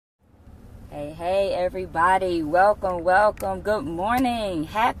Hey everybody, welcome, good morning,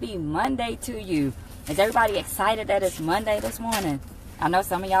 happy Monday to you. Is everybody excited that it's Monday this morning? I know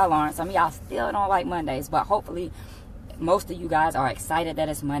some of y'all aren't, some of y'all still don't like Mondays, but hopefully most of you guys are excited that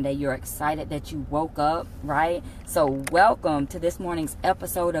it's Monday. You're excited that you woke up, right? So welcome to this morning's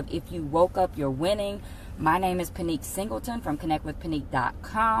episode of If You Woke Up, You're Winning. My name is Pinique Singleton from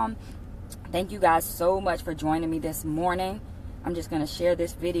connectwithpinique.com. Thank you guys so much for joining me this morning. I'm just going to share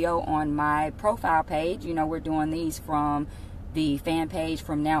this video on my profile page. You know, we're doing these from the fan page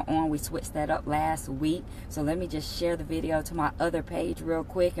from now on. We switched that up last week. So let me just share the video to my other page real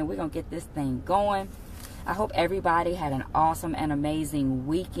quick and we're going to get this thing going. I hope everybody had an awesome and amazing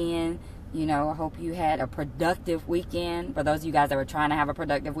weekend. You know, I hope you had a productive weekend. For those of you guys that were trying to have a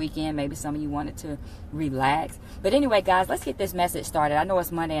productive weekend, maybe some of you wanted to relax. But anyway, guys, let's get this message started. I know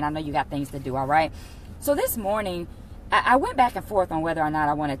it's Monday and I know you got things to do, all right? So this morning, I went back and forth on whether or not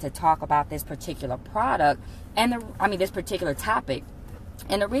I wanted to talk about this particular product and this particular topic.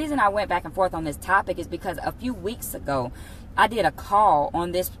 And the reason I went back and forth on this topic is because a few weeks ago, I did a call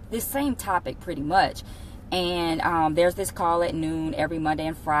on this same topic pretty much. And there's this call at noon every Monday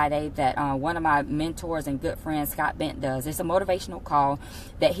and Friday that one of my mentors and good friends, Scott Bent, does. It's a motivational call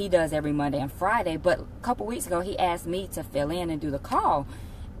that he does every Monday and Friday. But a couple weeks ago, he asked me to fill in and do the call.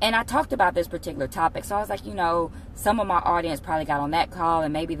 And I talked about this particular topic. So I was like, you know, some of my audience probably got on that call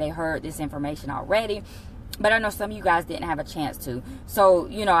and maybe they heard this information already. But I know some of you guys didn't have a chance to. So,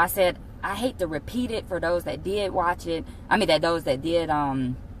 you know, I said, I hate to repeat it for those that did watch it. For those that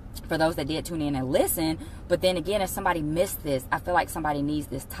did tune in and listen. But then again, if somebody missed this, I feel like somebody needs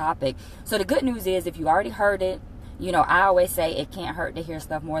this topic. So the good news is if you already heard it, you know, I always say it can't hurt to hear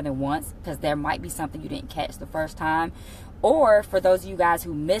stuff more than once because there might be something you didn't catch the first time. Or for those of you guys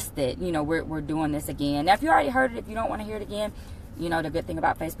who missed it, you know, we're doing this again. Now, if you already heard it, if you don't want to hear it again, you know, the good thing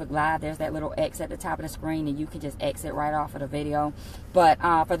about Facebook Live, there's that little X at the top of the screen and you can just exit right off of the video. But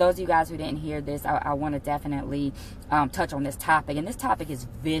for those of you guys who didn't hear this, I want to definitely touch on this topic. And this topic is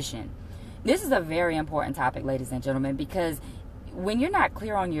vision. This is a very important topic, ladies and gentlemen, because when you're not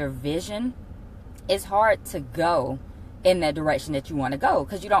clear on your vision, it's hard to go in the direction that you want to go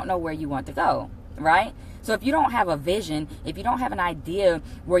because you don't know where you want to go, right? So if you don't have a vision, if you don't have an idea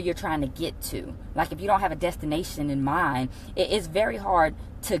where you're trying to get to, like if you don't have a destination in mind, it's very hard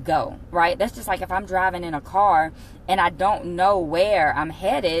to go, right? That's just like if I'm driving in a car and I don't know where I'm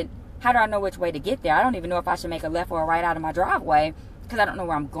headed, how do I know which way to get there? I don't even know if I should make a left or a right out of my driveway because I don't know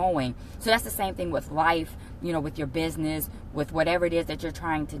where I'm going. So that's the same thing with life, you know, with your business, with whatever it is that you're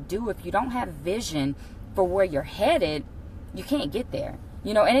trying to do. If you don't have vision for where you're headed, you can't get there.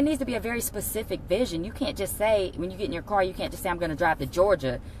 You know, and it needs to be a very specific vision. You can't just say, when you get in your car, you can't just say, I'm going to drive to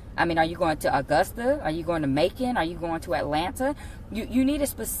Georgia. Are you going to Augusta? Are you going to Macon? Are you going to Atlanta? You need a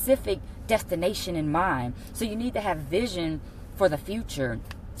specific destination in mind. So you need to have vision for the future.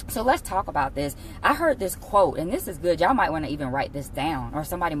 So let's talk about this. I heard this quote, and this is good. Y'all might want to even write this down, or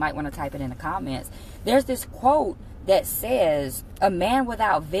somebody might want to type it in the comments. There's this quote that says, a man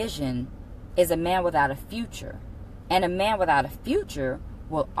without vision is a man without a future. And a man without a future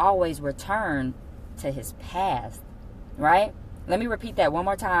will always return to his past, right? Let me repeat that one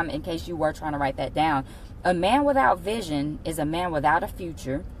more time in case you were trying to write that down. A man without vision is a man without a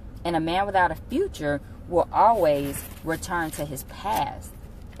future, and a man without a future will always return to his past.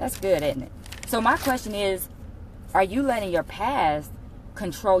 That's good, isn't it? So my question is, are you letting your past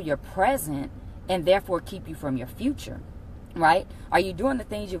control your present and therefore keep you from your future? Right? Are you doing the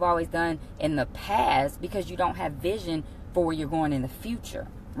things you've always done in the past because you don't have vision for where you're going in the future,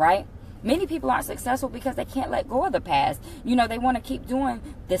 right? Many people aren't successful because they can't let go of the past. You know, they want to keep doing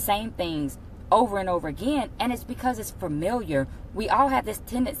the same things over and over again, and it's because it's familiar. We all have this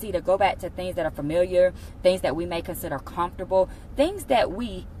tendency to go back to things that are familiar, things that we may consider comfortable, things that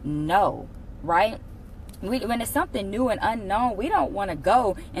we know, right? When it's something new and unknown, we don't want to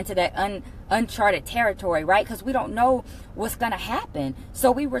go into that uncharted territory, right? Because we don't know what's going to happen.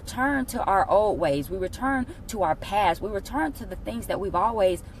 So we return to our old ways. We return to our past. We return to the things that we've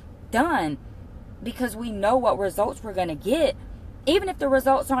always done because we know what results we're going to get, even if the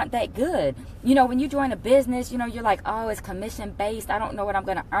results aren't that good. You know, when you join a business, you know, you're like, oh, it's commission based. I don't know what I'm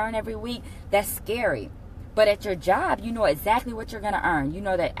going to earn every week. That's scary. But at your job, you know exactly what you're going to earn. You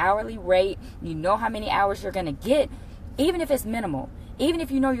know that hourly rate. You know how many hours you're going to get, even if it's minimal. Even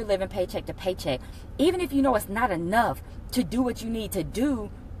if you know you're living paycheck to paycheck. Even if you know it's not enough to do what you need to do,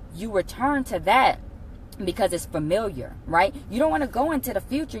 you return to that because it's familiar, right? You don't want to go into the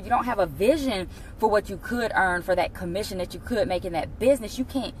future. You don't have a vision for what you could earn, for that commission that you could make in that business. You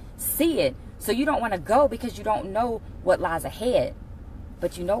can't see it. So you don't want to go because you don't know what lies ahead.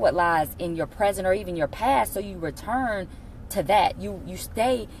 but you know what lies in your present or even your past, so you return to that. You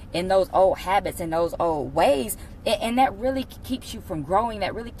stay in those old habits and those old ways, and that really keeps you from growing.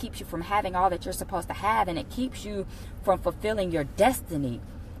 That really keeps you from having all that you're supposed to have, and it keeps you from fulfilling your destiny.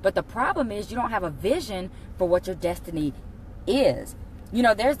 But the problem is you don't have a vision for what your destiny is. You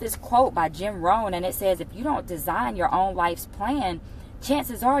know, there's this quote by Jim Rohn, and it says, if you don't design your own life's plan,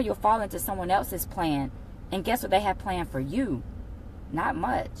 chances are you'll fall into someone else's plan. And guess what they have planned for you? Not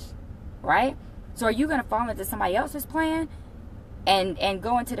much, right? So are you going to fall into somebody else's plan and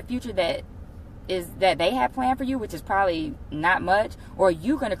go into the future that they have planned for you, which is probably not much? Or are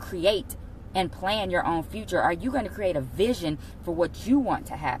you going to create and plan your own future? Are you going to create a vision for what you want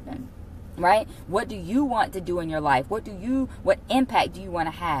to happen? Right? What do you want to do in your life? What impact do you want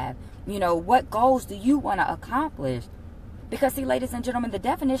to have? You know, what goals do you want to accomplish? Because see, ladies and gentlemen, the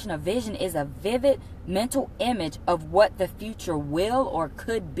definition of vision is a vivid mental image of what the future will or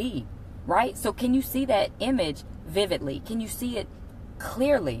could be, right? So can you see that image vividly? Can you see it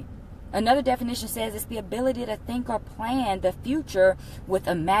clearly? Another definition says it's the ability to think or plan the future with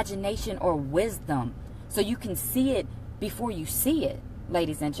imagination or wisdom. So you can see it before you see it,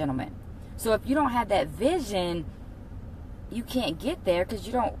 ladies and gentlemen. So if you don't have that vision, you can't get there because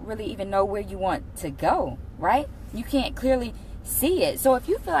you don't really even know where you want to go, right? You can't clearly see it. So if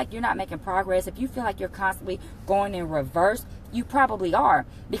you feel like you're not making progress, if you feel like you're constantly going in reverse, you probably are.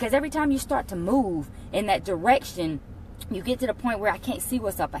 Because every time you start to move in that direction, you get to the point where I can't see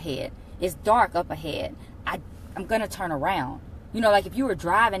what's up ahead. It's dark up ahead. I'm going to turn around. You know, like if you were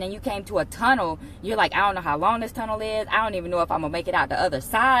driving and you came to a tunnel, you're like, I don't know how long this tunnel is. I don't even know if I'm going to make it out the other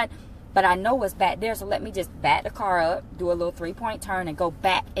side. But I know what's back there, so let me just back the car up, do a little 3-point turn, and go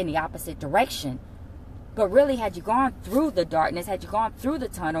back in the opposite direction. But really, had you gone through the darkness, had you gone through the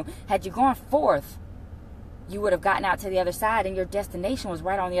tunnel, had you gone forth, you would have gotten out to the other side, and your destination was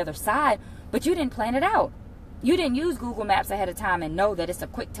right on the other side, but you didn't plan it out. You didn't use Google Maps ahead of time and know that it's a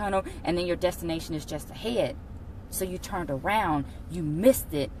quick tunnel, and then your destination is just ahead. So you turned around, you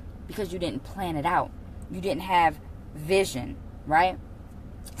missed it, because you didn't plan it out. You didn't have vision, right?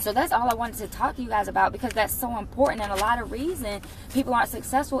 So that's all I wanted to talk to you guys about, because that's so important. And a lot of reason people aren't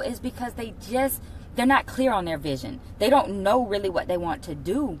successful is because they're not clear on their vision. They don't know really what they want to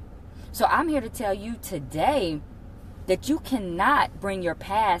do. So I'm here to tell you today that you cannot bring your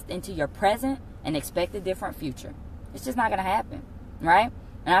past into your present and expect a different future. It's just not going to happen, right?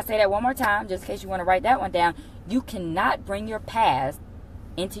 And I'll say that one more time, just in case you want to write that one down. You cannot bring your past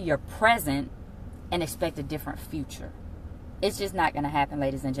into your present and expect a different future. It's just not going to happen,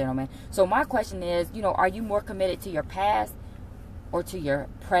 ladies and gentlemen. So my question is, you know, are you more committed to your past or to your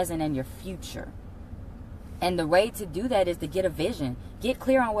present and your future? And the way to do that is to get a vision. Get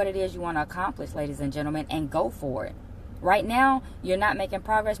clear on what it is you want to accomplish, ladies and gentlemen, and go for it. Right now, you're not making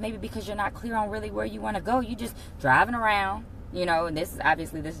progress, maybe because you're not clear on really where you want to go. You're just driving around, you know, and this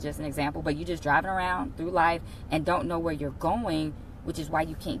is just an example, but you're just driving around through life and don't know where you're going, which is why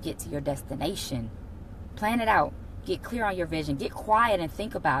you can't get to your destination. Plan it out. Get clear on your vision. Get quiet and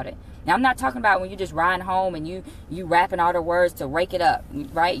think about it. Now, I'm not talking about when you're just riding home and you rapping all the words to rake it up,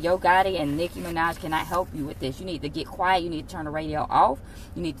 right? Yo Gotti and Nicki Minaj cannot help you with this. You need to get quiet. You need to turn the radio off.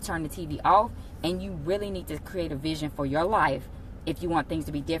 You need to turn the TV off. And you really need to create a vision for your life if you want things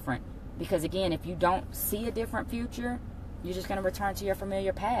to be different. Because, again, if you don't see a different future, you're just going to return to your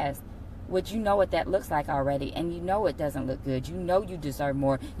familiar past, which you know what that looks like already. And you know it doesn't look good. You know you deserve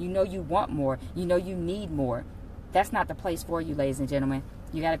more. You know you want more. You know you need more. That's not the place for you, ladies and gentlemen.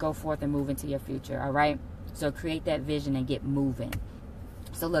 You got to go forth and move into your future, all right? So create that vision and get moving.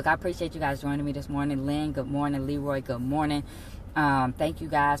 So, look, I appreciate you guys joining me this morning. Lynn, good morning. Leroy, good morning. Thank you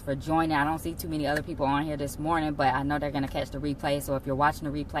guys for joining. I don't see too many other people on here this morning, but I know they're going to catch the replay. So if you're watching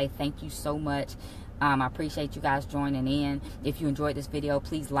the replay, thank you so much. I appreciate you guys joining in. If you enjoyed this video,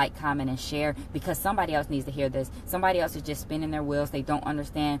 please like, comment, and share, because somebody else needs to hear this. Somebody else is just spinning their wheels. They don't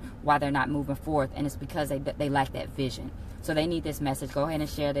understand why they're not moving forth, and it's because they lack that vision. So they need this message. Go ahead and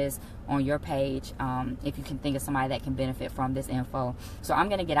share this on your page if you can think of somebody that can benefit from this info. So I'm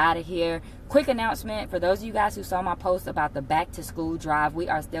going to get out of here. Quick announcement for those of you guys who saw my post about the back to school drive. We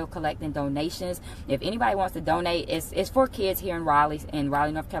are still collecting donations. If anybody wants to donate, it's for kids here in Raleigh,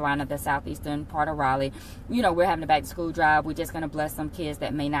 North Carolina, the southeastern part of Raleigh. You know, we're having a back to school drive. We're just going to bless some kids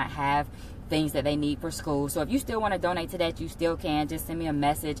that may not have things that they need for school. So if you still want to donate to that, you still can. Just send me a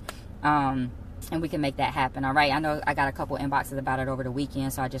message. and we can make that happen. All right, I know I got a couple inboxes about it over the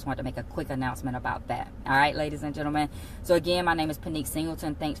weekend, so I just want to make a quick announcement about that. All right, ladies and gentlemen. So again, my name is Pinique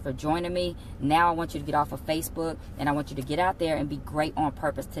Singleton. Thanks for joining me. Now I want you to get off of Facebook, and I want you to get out there and be great on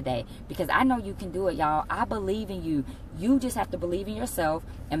purpose today, because I know you can do it, y'all. I believe in you. You just have to believe in yourself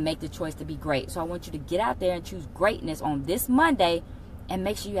and make the choice to be great. So I want you to get out there and choose greatness on this Monday, and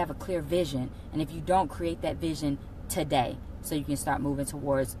make sure you have a clear vision. And if you don't, create that vision today, so you can start moving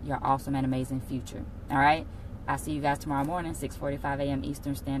towards your awesome and amazing future. All right? I'll see you guys tomorrow morning, 6:45 a.m.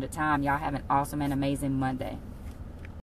 Eastern Standard Time. Y'all have an awesome and amazing Monday.